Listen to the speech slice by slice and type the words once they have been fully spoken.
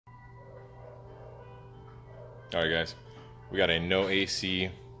Alright guys, we got a no AC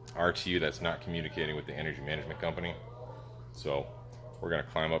RTU that's not communicating with the energy management company. So we're going to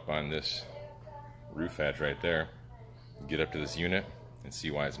climb up on this roof hatch right there, get up to this unit, and see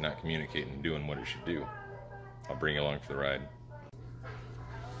why it's not communicating and doing what it should do. I'll bring you along for the ride.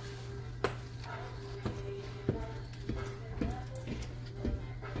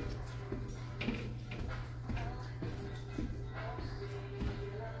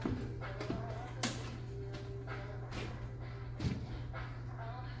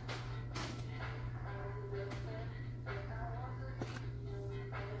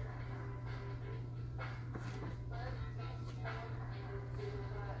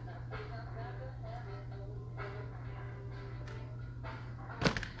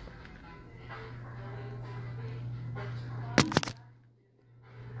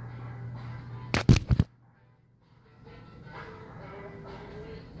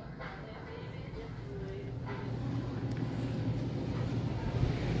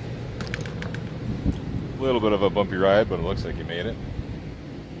 A little bit of a bumpy ride, but it looks like you made it.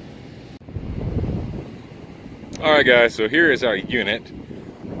 Alright guys, so here is our unit,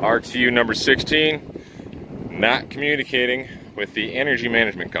 RTU number 16, not communicating with the energy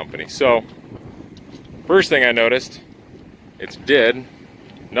management company. So, first thing I noticed, it's dead,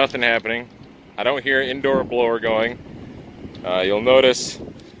 nothing happening. I don't hear an indoor blower going. You'll notice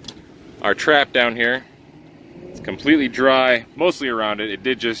our trap down here, it's completely dry, mostly around it. It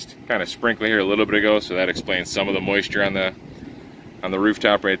did just kind of sprinkle here a little bit ago, so that explains some of the moisture on the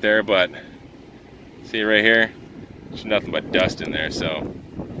rooftop right there. But see right here, there's nothing but dust in there. So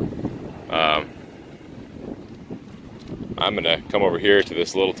I'm gonna come over here to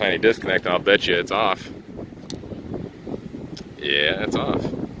this little tiny disconnect, and I'll bet you it's off. Yeah, it's off.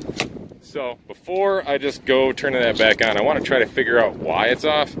 So before I just go turning that back on, I want to try to figure out why it's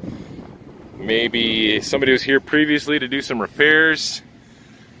off. Maybe somebody was here previously to do some repairs.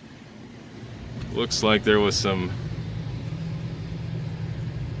 Looks like there was a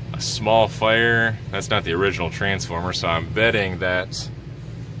small fire. That's not the original transformer, so I'm betting that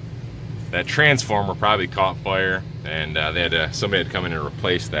that transformer probably caught fire, and somebody had come in and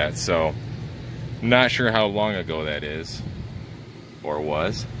replace that. So not sure how long ago that is or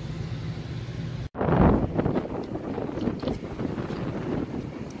was.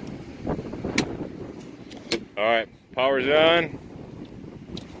 Alright, power's on.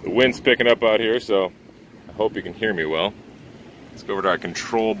 The wind's picking up out here, so I hope you can hear me well. Let's go over to our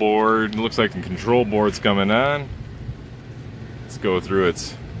control board. It looks like the control board's coming on. Let's go through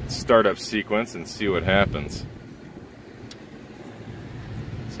its startup sequence and see what happens.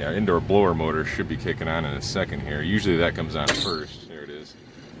 See, our indoor blower motor should be kicking on in a second here. Usually that comes on first. There it is.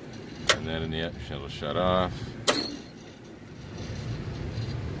 And then it'll shut off.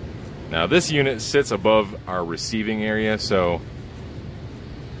 Now this unit sits above our receiving area, so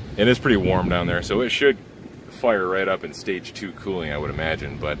it is pretty warm down there, so it should fire right up in stage 2 cooling, I would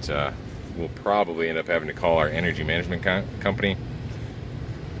imagine. But we'll probably end up having to call our energy management company.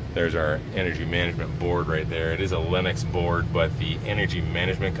 There's our energy management board right there. It is a Lennox board, but the energy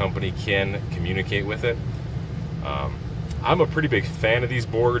management company can communicate with it. I'm a pretty big fan of these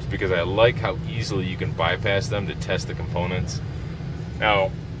boards because I like how easily you can bypass them to test the components.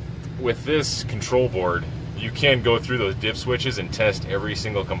 Now, with this control board, you can go through those dip switches and test every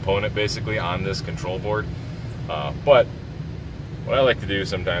single component basically on this control board. But what I like to do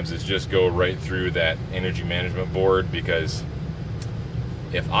sometimes is just go right through that energy management board, because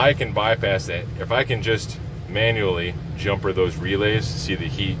if I can bypass that, if I can just manually jumper those relays, see the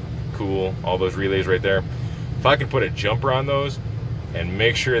heat, cool, all those relays right there, if I can put a jumper on those and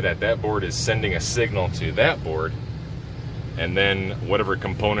make sure that that board is sending a signal to that board, and then whatever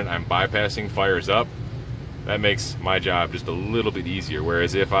component I'm bypassing fires up, that makes my job just a little bit easier.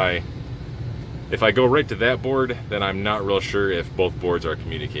 Whereas if I go right to that board, then I'm not real sure if both boards are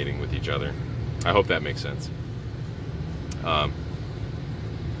communicating with each other. I hope that makes sense. Let's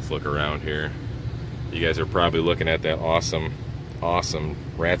look around here. You guys are probably looking at that awesome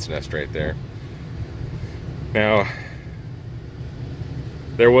rat's nest right there. Now,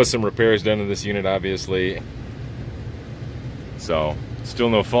 there was some repairs done to this unit, obviously. So, still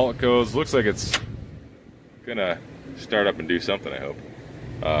no fault codes. Looks like it's gonna start up and do something, I hope.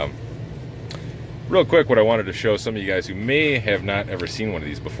 Real quick, what I wanted to show some of you guys who may have not ever seen one of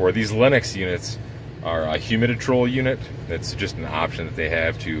these before. These Lennox units are a humiditrol unit. That's just an option that they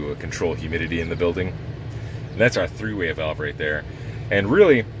have to control humidity in the building. And that's our 3-way valve right there. And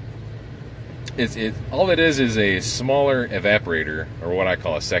really, all it is a smaller evaporator, or what I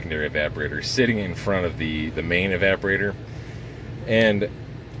call a secondary evaporator, sitting in front of the main evaporator. And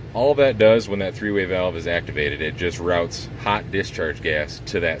all that does when that three-way valve is activated, it just routes hot discharge gas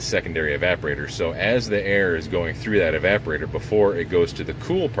to that secondary evaporator. So as the air is going through that evaporator, before it goes to the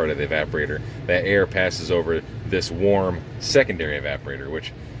cool part of the evaporator, that air passes over this warm secondary evaporator,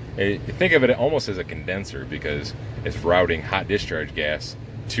 which think of it almost as a condenser, because it's routing hot discharge gas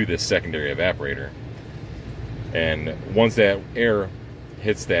to this secondary evaporator. And once that air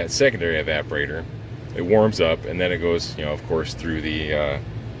hits that secondary evaporator, it warms up, and then it goes, you know, of course, through the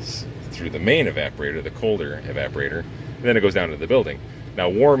main evaporator, the colder evaporator, and then it goes down to the building. Now,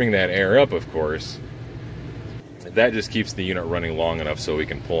 warming that air up, of course, that just keeps the unit running long enough so we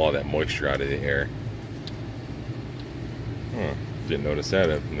can pull all that moisture out of the air. Didn't notice that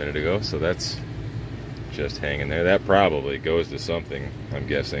a minute ago, so that's just hanging there. That probably goes to something, I'm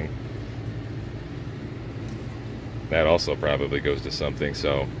guessing. That also probably goes to something,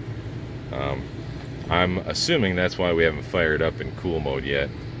 so I'm assuming that's why we haven't fired up in cool mode yet.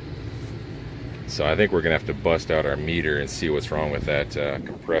 So I think we're gonna have to bust out our meter and see what's wrong with that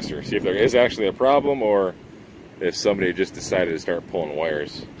compressor. See if there is actually a problem, or if somebody just decided to start pulling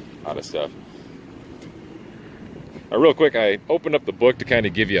wires out of stuff. Real quick, I opened up the book to kind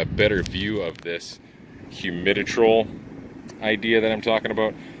of give you a better view of this humiditrol idea that I'm talking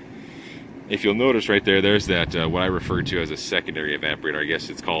about. If you'll notice right there, there's that what I refer to as a secondary evaporator. I guess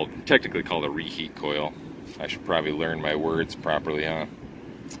it's technically called a reheat coil. I should probably learn my words properly, huh?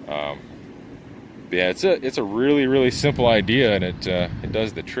 But yeah, it's a really simple idea, and it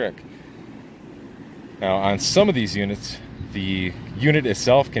does the trick. Now, on some of these units, the unit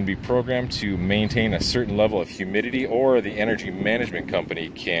itself can be programmed to maintain a certain level of humidity, or the energy management company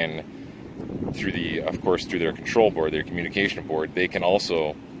can, of course, through their control board, their communication board, they can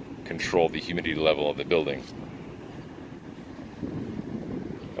also control the humidity level of the building.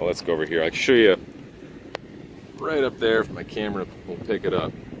 Now let's go over here. I can show you right up there if my camera will pick it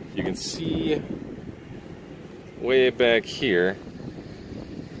up. You can see way back here,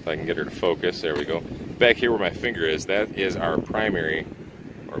 if I can get her to focus, there we go. Back here where my finger is, that is our primary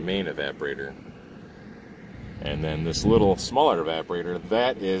or main evaporator. And then this little smaller evaporator,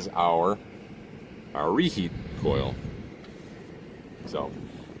 that is our reheat coil. So,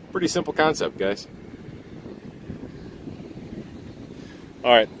 pretty simple concept, guys.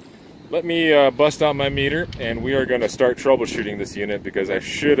 Alright, let me bust out my meter, and we are going to start troubleshooting this unit, because I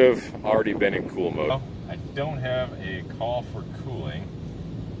should have already been in cool mode. Well, I don't have a call for cooling,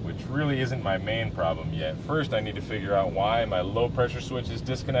 which really isn't my main problem yet. First, I need to figure out why my low pressure switch is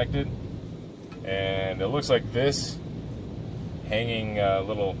disconnected. And it looks like this hanging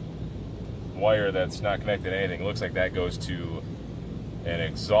little wire that's not connected to anything, looks like that goes to an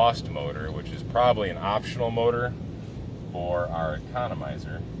exhaust motor, which is probably an optional motor for our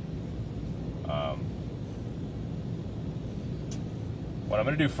economizer. What I'm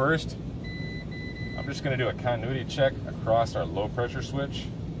going to do first, I'm just going to do a continuity check across our low pressure switch,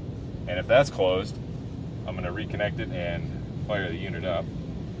 and if that's closed, I'm going to reconnect it and fire the unit up.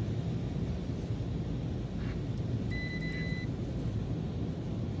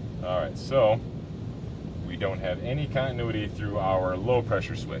 Alright, so we don't have any continuity through our low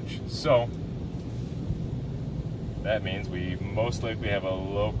pressure switch. So that means we most likely have a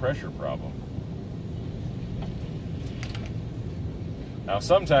low pressure problem. Now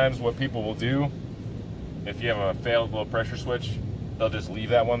sometimes what people will do, if you have a failed low pressure switch, they'll just leave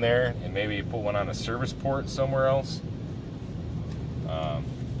that one there and maybe put one on a service port somewhere else.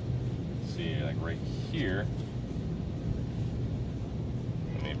 See, like right here.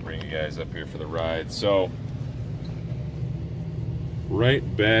 Let me bring you guys up here for the ride. So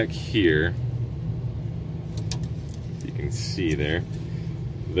right back here, you can see there,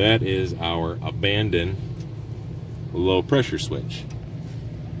 that is our abandoned low pressure switch.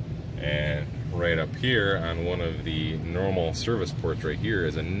 And right up here on one of the normal service ports right here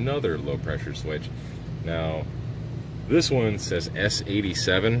is another low pressure switch. Now this one says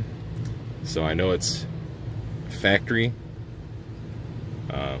S87, so I know it's factory.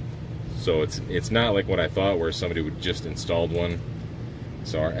 So it's not like what I thought, where somebody would just installed one.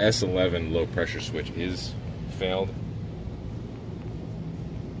 So our S11 low pressure switch is failed.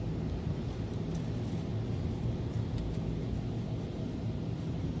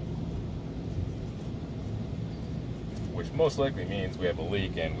 Which most likely means we have a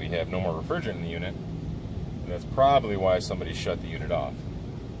leak and we have no more refrigerant in the unit. And that's probably why somebody shut the unit off.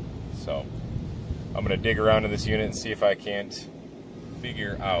 So I'm going to dig around in this unit and see if I can't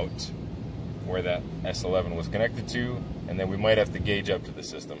figure out where that S11 was connected to, and then we might have to gauge up to the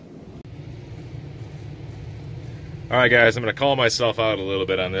system. Alright guys, I'm going to call myself out a little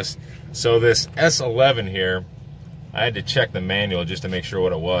bit on this. So this S11 here, I had to check the manual just to make sure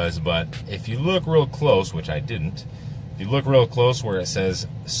what it was, but if you look real close, which I didn't, if you look real close where it says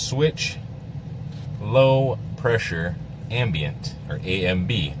switch low pressure ambient, or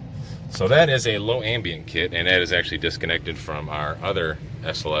AMB. So that is a low ambient kit, and that is actually disconnected from our other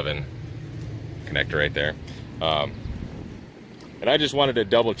S11 connector right there. And I just wanted to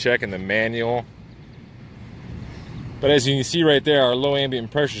double check in the manual. But as you can see right there, our low ambient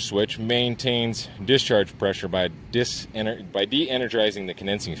pressure switch maintains discharge pressure by de-energizing the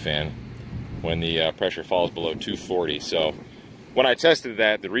condensing fan when the pressure falls below 240. So when I tested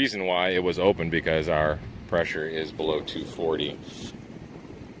that, the reason why it was open because our pressure is below 240,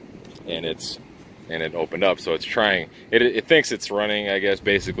 and it opened up. So it's trying. It thinks it's running, I guess,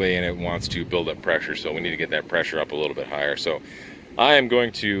 basically, and it wants to build up pressure. So we need to get that pressure up a little bit higher. So I am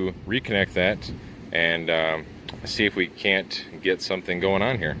going to reconnect that and see if we can't get something going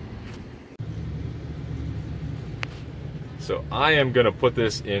on here. So I am going to put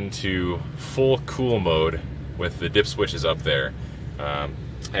this into full cool mode with the dip switches up there.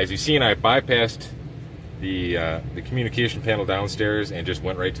 As you've seen, I bypassed the communication panel downstairs and just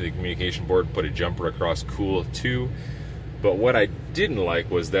went right to the communication board, put a jumper across cool 2. But what I didn't like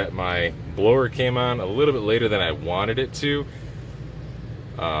was that my blower came on a little bit later than I wanted it to.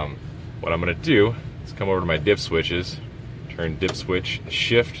 What I'm going to do is come over to my dip switches, turn dip switch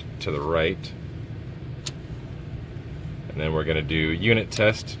shift to the right, and then we're going to do unit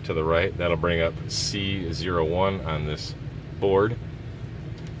test to the right. That'll bring up C01 on this board.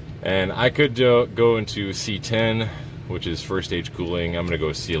 And I could go into C10, which is first stage cooling. I'm going to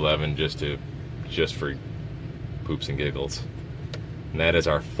go C11 just for poops and giggles. And that is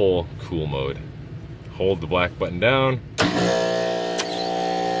our full cool mode. Hold the black button down.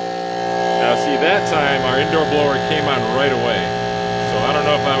 Now see, that time our indoor blower came on right away. So I don't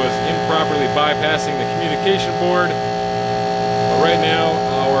know if I was improperly bypassing the communication board, but right now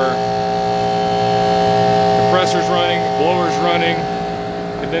our compressor's running, blower's running,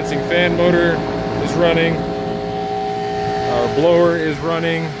 condensing fan motor is running, our blower is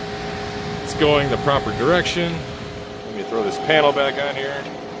running, it's going the proper direction. Let me throw this panel back on here.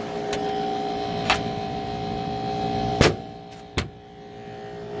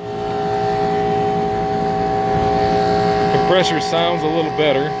 Compressor sounds a little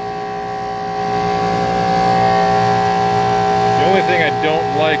better. The only thing I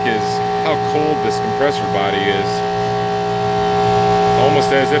don't like is how cold this compressor body is.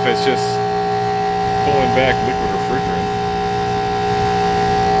 Almost as if it's just pulling back liquid refrigerant.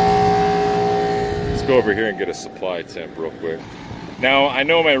 Let's go over here and get a supply temp real quick. Now, I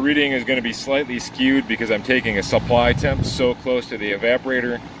know my reading is going to be slightly skewed because I'm taking a supply temp so close to the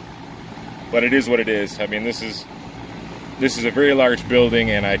evaporator, but it is what it is. I mean, this is a very large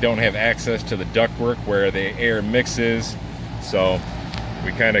building, and I don't have access to the ductwork where the air mixes, so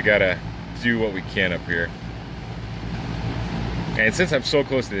we kind of got to do what we can up here. And since I'm so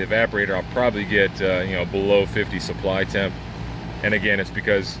close to the evaporator, I'll probably get below 50 supply temp. And again, it's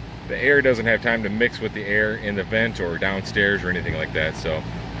because the air doesn't have time to mix with the air in the vent or downstairs or anything like that. So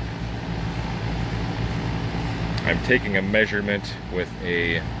I'm taking a measurement with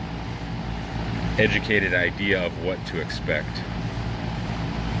a educated idea of what to expect.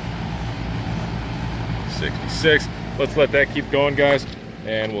 66. Let's let that keep going, guys,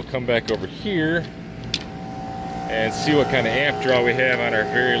 and we'll come back over here and see what kind of amp draw we have on our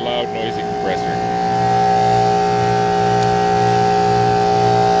very loud, noisy compressor.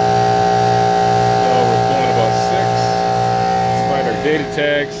 So we're pulling about 6. Let's find our data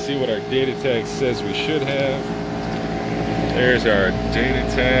tag, see what our data tag says we should have. There's our data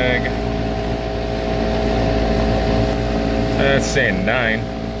tag. It's saying 9. The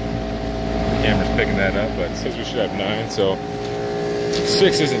camera's picking that up, but it says we should have 9, so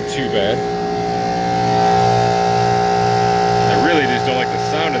 6 isn't too bad. I really just don't like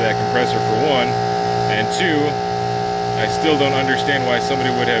the sound of that compressor for one, and two, I still don't understand why somebody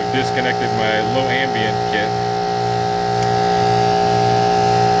would have disconnected my low ambient kit.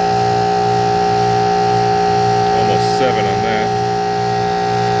 Almost 7 on that.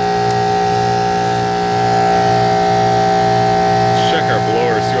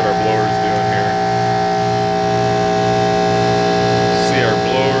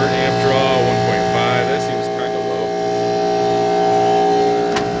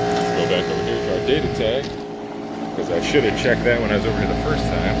 Data tag, because I should have checked that when I was over here the first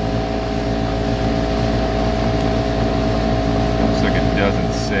time. Looks like it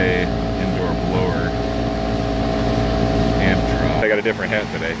doesn't say indoor blower amp draw. I got a different hat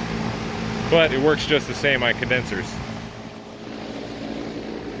today, but it works just the same on condensers.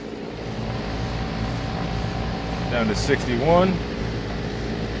 down to 61.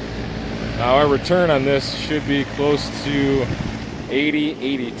 Now our return on this should be close to 80,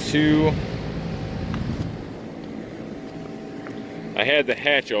 82. I had the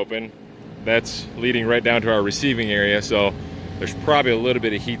hatch open. That's leading right down to our receiving area, so there's probably a little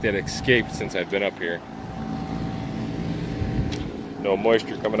bit of heat that escaped since I've been up here. No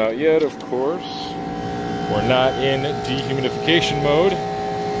moisture coming out yet, of course. We're not in dehumidification mode.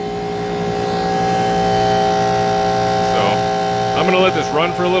 So I'm gonna let this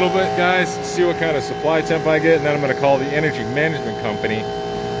run for a little bit, guys, see what kind of supply temp I get, and then I'm gonna call the energy management company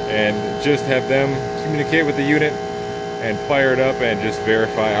and just have them communicate with the unit and fire it up and just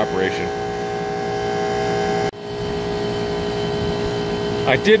verify operation.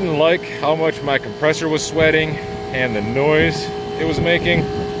 I didn't like how much my compressor was sweating and the noise it was making.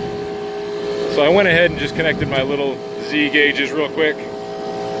 So I went ahead and just connected my little Z gauges real quick.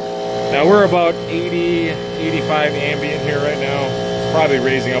 Now we're about 80, 85 ambient here right now. It's probably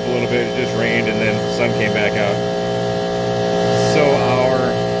raising up a little bit. It just rained and then the sun came back out. So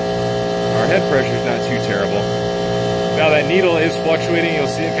our head pressure is not too terrible. Now that needle is fluctuating. You'll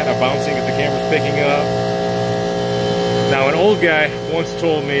see it kind of bouncing if the camera's picking it up. Now an old guy once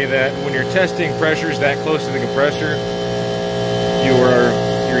told me that when you're testing pressures that close to the compressor,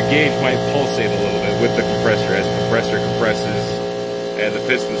 your gauge might pulsate a little bit with the compressor as the compressor compresses and the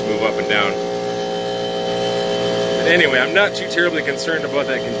pistons move up and down. But anyway, I'm not too terribly concerned about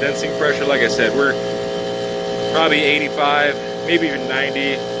that condensing pressure. Like I said, we're probably 85, maybe even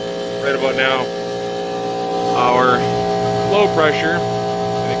 90 right about now. Our low pressure,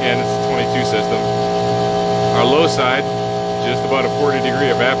 and again, it's a 22 system. Our low side, just about a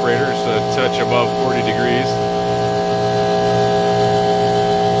 40-degree evaporator, just a touch above 40 degrees.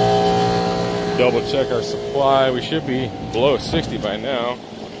 Double check our supply. We should be below 60 by now.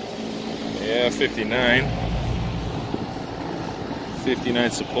 Yeah, 59.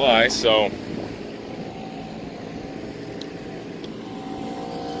 59 supply, so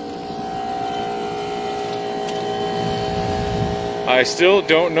I still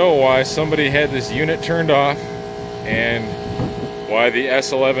don't know why somebody had this unit turned off and why the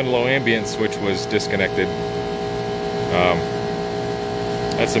S11 low ambient switch was disconnected.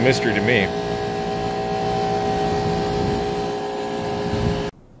 That's a mystery to me.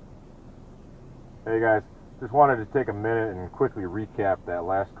 Hey guys, just wanted to take a minute and quickly recap that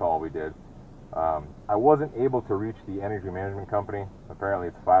last call we did. I wasn't able to reach the energy management company. Apparently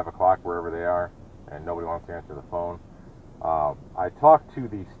it's 5 o'clock wherever they are and nobody wants to answer the phone. I talked to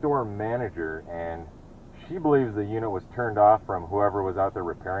the store manager and she believes the unit was turned off from whoever was out there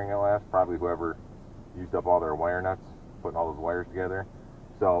repairing it last, probably whoever used up all their wire nuts, putting all those wires together.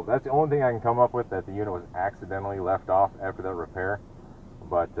 So that's the only thing I can come up with, that the unit was accidentally left off after that repair.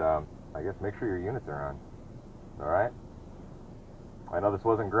 But I guess make sure your units are on. Alright? I know this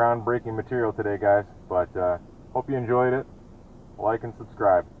wasn't groundbreaking material today, guys, but hope you enjoyed it. Like and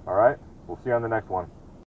subscribe. Alright? We'll see you on the next one.